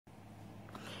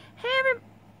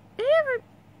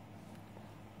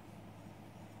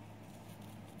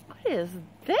is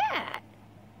that?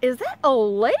 Is that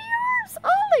old lady yours?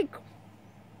 Holy...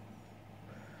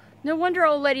 No wonder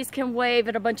old ladies can wave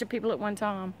at a bunch of people at one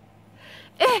time.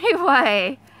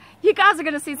 Anyway, you guys are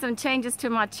going to see some changes to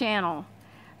my channel.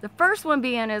 The first one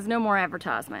being is no more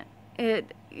advertisement. You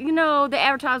know, the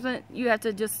advertisement, you have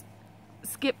to just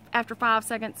skip after 5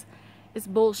 seconds. It's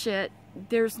bullshit.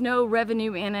 There's no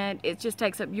revenue in it. It just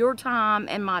takes up your time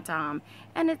and my time.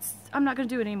 And I'm not going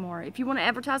to do it anymore. If you want to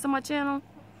advertise on my channel,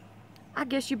 I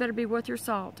guess you better be worth your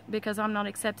salt, because I'm not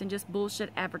accepting just bullshit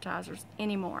advertisers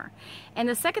anymore. And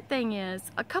the second thing is,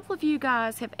 a couple of you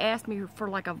guys have asked me for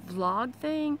like a vlog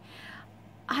thing.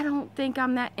 I don't think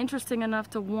I'm that interesting enough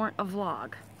to warrant a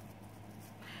vlog.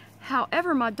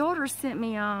 However, my daughter sent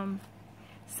me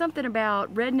something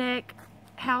about redneck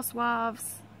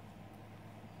housewives,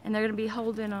 and they're going to be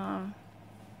holding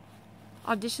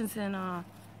auditions in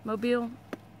Mobile,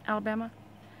 Alabama.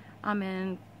 I'm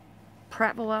in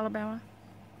Prattville, Alabama,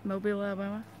 Mobile,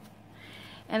 Alabama.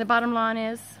 And the bottom line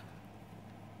is,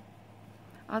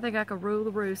 I think I could rule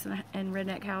the roost in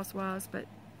redneck housewives, but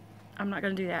I'm not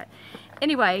going to do that.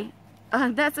 Anyway,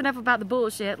 that's enough about the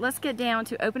bullshit. Let's get down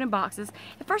to opening boxes.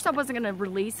 At first I wasn't going to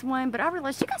release one, but I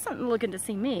realized you got something looking to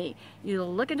see me. You're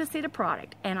looking to see the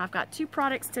product. And I've got 2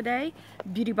 products today.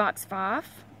 Beauty Box 5.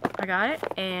 I got it.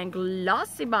 And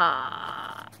Glossy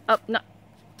Box. Oh, no.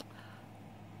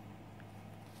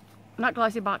 Not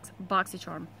Glossy Box,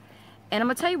 Boxycharm. And I'm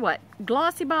going to tell you what.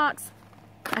 Glossy Box,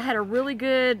 I had a really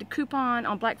good coupon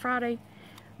on Black Friday.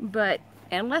 But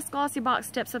unless Glossy Box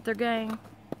steps up their game,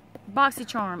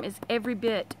 Boxycharm is every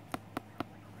bit,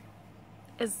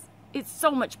 it's so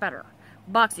much better.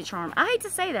 Boxycharm. I hate to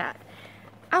say that.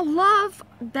 I love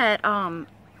that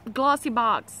Glossy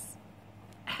Box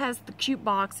has the cute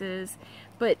boxes,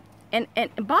 but and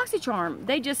Boxycharm,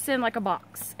 they just send like a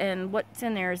box, and what's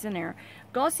in there is in there.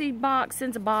 Glossy Box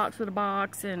sends a box with a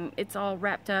box, and it's all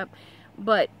wrapped up.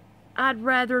 But I'd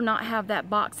rather not have that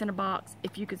box in a box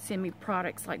if you could send me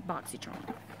products like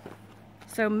Boxycharm.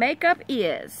 So makeup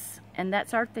is, and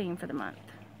that's our theme for the month.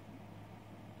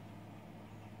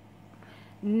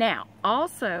 Now,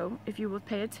 also, if you will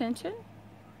pay attention,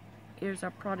 here's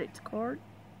our product card.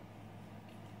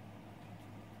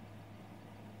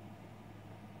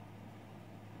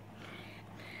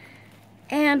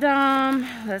 And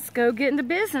let's go get into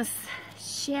business,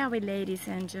 shall we, ladies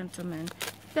and gentlemen?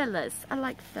 Fellas, I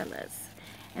like fellas.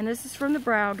 And this is from the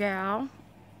Brow Gal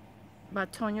by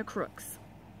Tonya Crooks.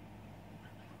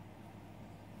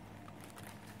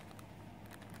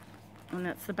 And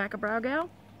that's the back of Brow Gal.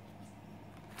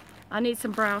 I need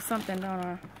some brow something, don't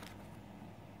I?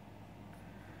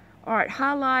 Alright,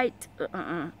 highlight.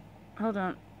 Hold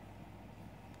on.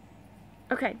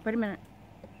 Okay, wait a minute.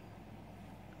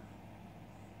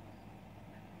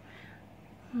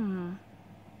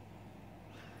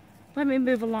 Let me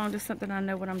move along to something I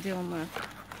know what I'm dealing with.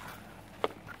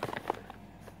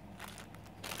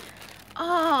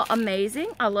 Oh, amazing.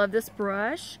 I love this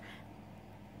brush.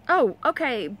 Oh,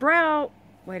 okay. Brow.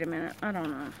 Wait a minute. I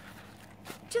don't know.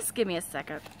 Just give me a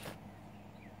second.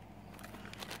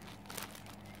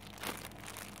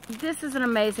 This is an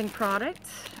amazing product.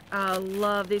 I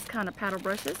love these kind of paddle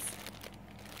brushes.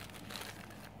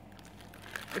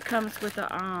 It comes with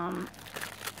a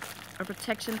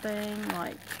protection thing,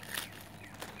 like,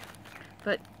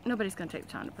 but nobody's gonna take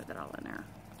the time to put that all in there.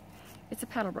 It's a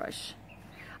paddle brush.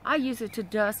 I use it to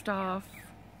dust off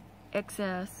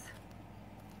excess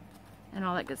and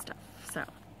all that good stuff. So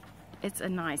it's a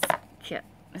nice kit.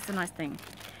 It's a nice thing.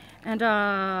 And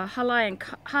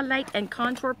highlight and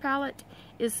contour palette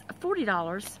is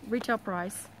 $40 retail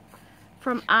price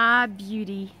from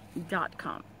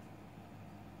ibeauty.com.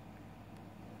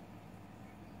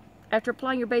 After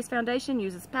applying your base foundation,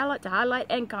 use this palette to highlight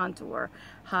and contour.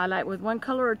 Highlight with 1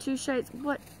 color or 2 shades.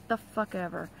 What the fuck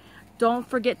ever. Don't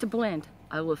forget to blend.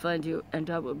 I will find you and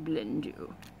I will blend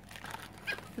you.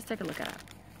 Let's take a look at it.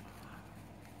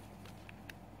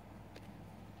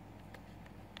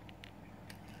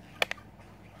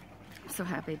 I'm so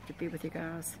happy to be with you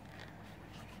guys.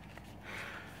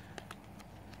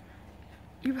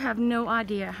 You have no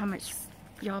idea how much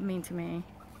y'all mean to me.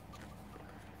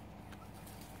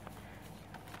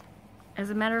 As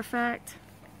a matter of fact,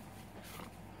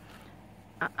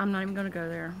 I'm not even going to go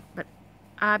there, but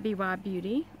IBY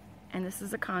Beauty, and this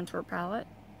is a contour palette.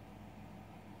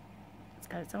 It's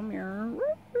got its own mirror.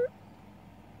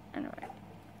 Anyway,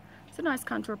 it's a nice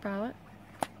contour palette.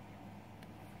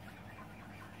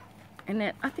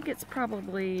 And I think it's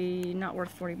probably not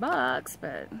worth 40 bucks,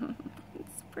 but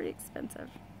it's pretty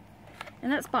expensive.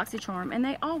 And that's Boxycharm, and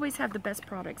they always have the best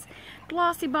products.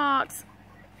 Glossy Box.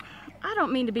 I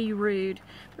don't mean to be rude,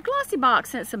 but Glossy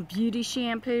Box sent some beauty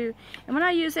shampoo, and when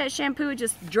I used that shampoo, it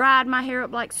just dried my hair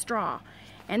up like straw.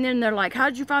 And then they're like, how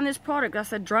did you find this product? I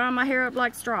said, drying my hair up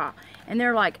like straw. And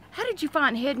they're like, how did you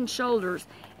find Head and Shoulders?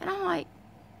 And I'm like,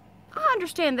 I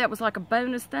understand that was like a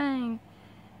bonus thing,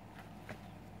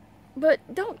 but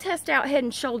don't test out Head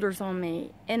and Shoulders on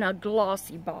me in a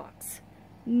Glossy Box.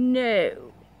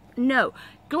 No. No.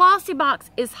 Glossy Box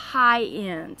is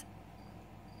high-end.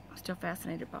 I'm still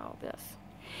fascinated by all this.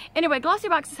 Anyway, Glossy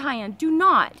Box is high-end. Do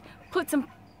not put some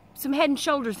Head and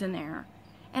Shoulders in there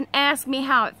and ask me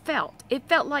how it felt. It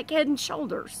felt like Head and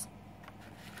Shoulders.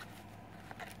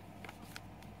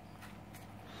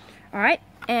 Alright,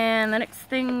 and the next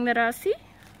thing that I see,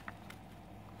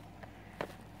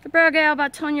 the Brow Gal by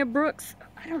Tanya Brooks.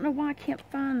 I don't know why I can't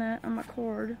find that on my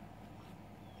cord.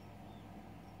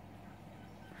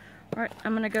 Alright,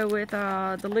 I'm going to go with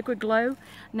the Liquid Glow.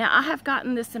 Now, I have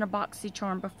gotten this in a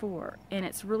Boxycharm before, and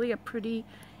it's really a pretty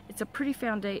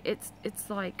foundation. It's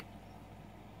like,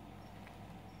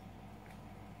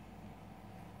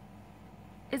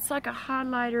 it's like a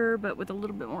highlighter, but with a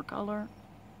little bit more color.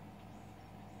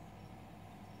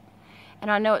 And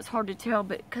I know it's hard to tell,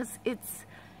 but because it's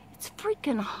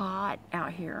freaking hot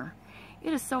out here.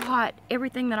 It is so hot.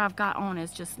 Everything that I've got on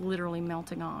is just literally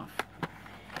melting off.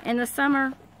 In the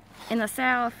summer, in the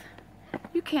South,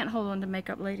 you can't hold on to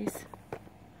makeup, ladies.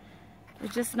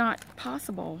 It's just not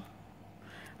possible.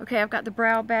 Okay, I've got the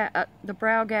Brow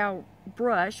Gal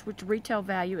brush, which retail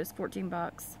value is 14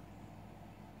 bucks.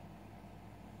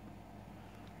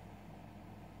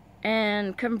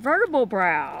 And convertible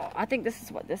brow. I think this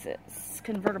is what this is.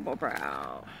 Convertible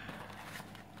brow.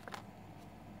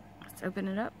 Let's open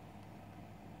it up.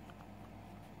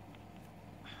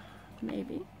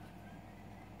 Maybe.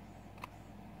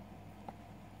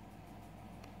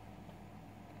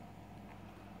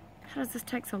 How does this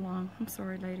take so long? I'm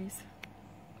sorry, ladies.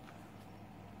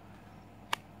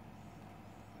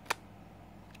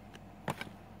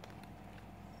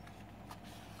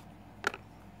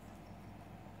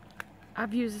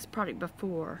 I've used this product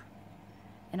before,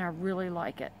 and I really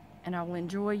like it, and I will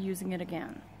enjoy using it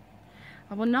again.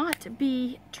 I will not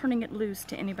be turning it loose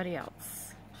to anybody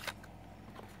else.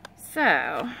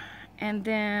 So, and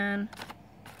then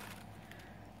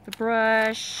the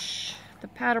brush, the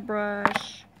powder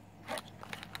brush.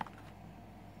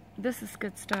 This is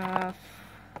good stuff.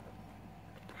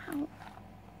 Ow.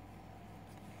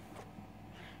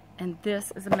 And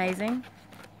this is amazing.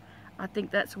 I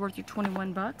think that's worth you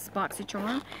 21 bucks.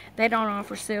 Boxycharm. They don't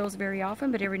offer sales very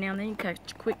often, but every now and then you can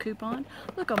catch a quick coupon.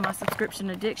 Look on my subscription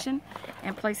addiction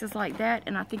and places like that,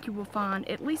 and I think you will find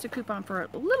at least a coupon for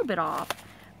a little bit off.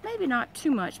 Maybe not too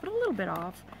much, but a little bit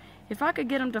off. If I could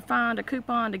get them to find a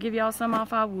coupon to give y'all some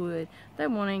off, I would. They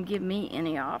won't even give me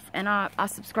any off. And I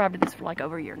subscribed to this for like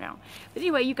over a year now. But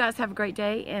anyway, you guys have a great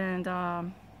day, and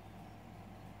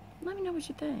let me know what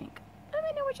you think. Let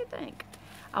me know what you think.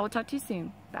 I will talk to you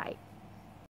soon. Bye.